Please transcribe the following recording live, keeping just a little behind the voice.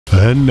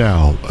And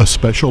now, a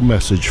special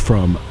message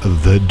from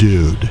the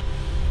dude.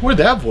 Where'd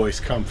that voice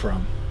come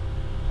from?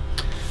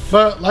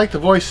 But like the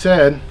voice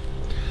said,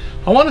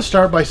 I want to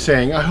start by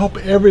saying I hope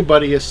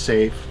everybody is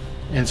safe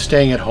and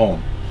staying at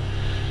home.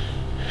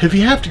 If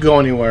you have to go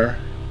anywhere,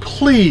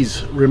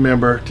 please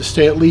remember to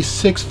stay at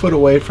least 6 foot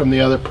away from the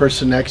other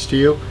person next to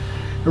you.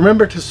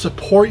 Remember to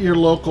support your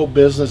local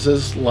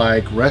businesses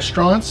like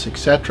restaurants,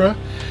 etc.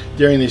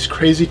 during these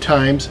crazy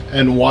times,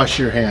 and wash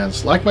your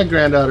hands. Like my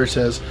granddaughter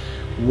says,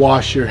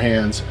 wash your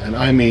hands, and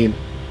I mean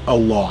a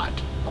lot.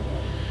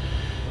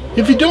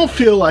 If you don't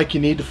feel like you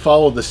need to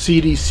follow the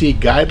CDC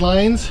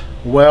guidelines,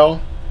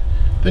 well,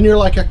 then you're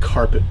like a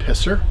carpet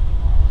pisser.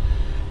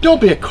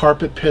 Don't be a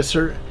carpet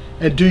pisser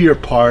and do your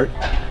part.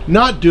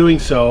 Not doing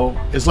so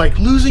is like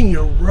losing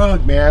your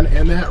rug, man,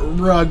 and that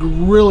rug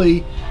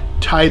really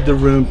tied the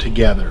room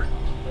together.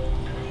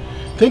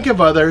 Think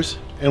of others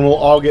and we'll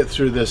all get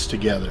through this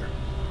together.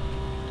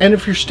 And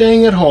if you're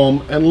staying at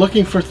home and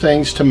looking for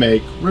things to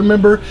make,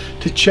 remember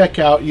to check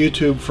out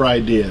YouTube for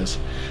ideas.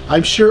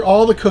 I'm sure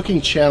all the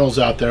cooking channels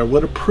out there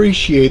would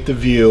appreciate the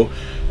view,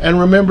 and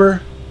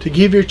remember to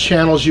give your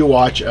channels you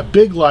watch a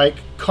big like,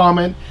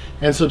 comment,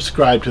 and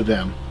subscribe to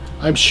them.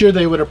 I'm sure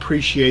they would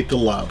appreciate the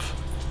love.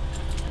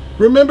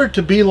 Remember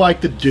to be like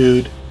the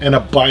dude and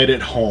abide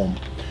at home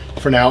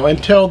for now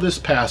until this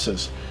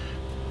passes.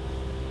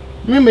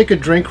 Let me make a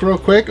drink real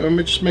quick. Let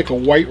me just make a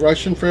White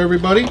Russian for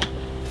everybody.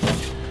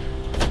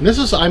 And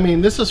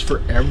this is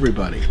for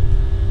everybody.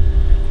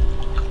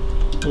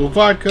 A little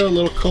vodka, a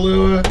little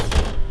Kahlua,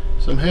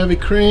 some heavy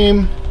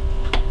cream.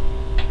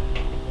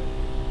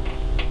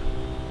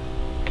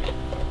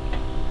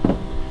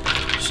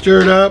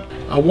 Stir it up.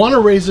 I want to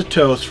raise a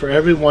toast for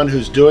everyone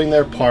who's doing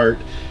their part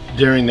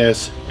during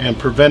this and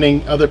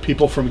preventing other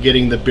people from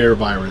getting the beer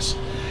virus.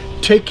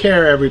 Take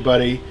care,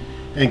 everybody,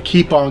 and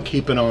keep on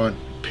keeping on.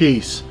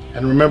 Peace.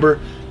 And remember,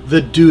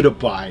 the dude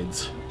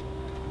abides.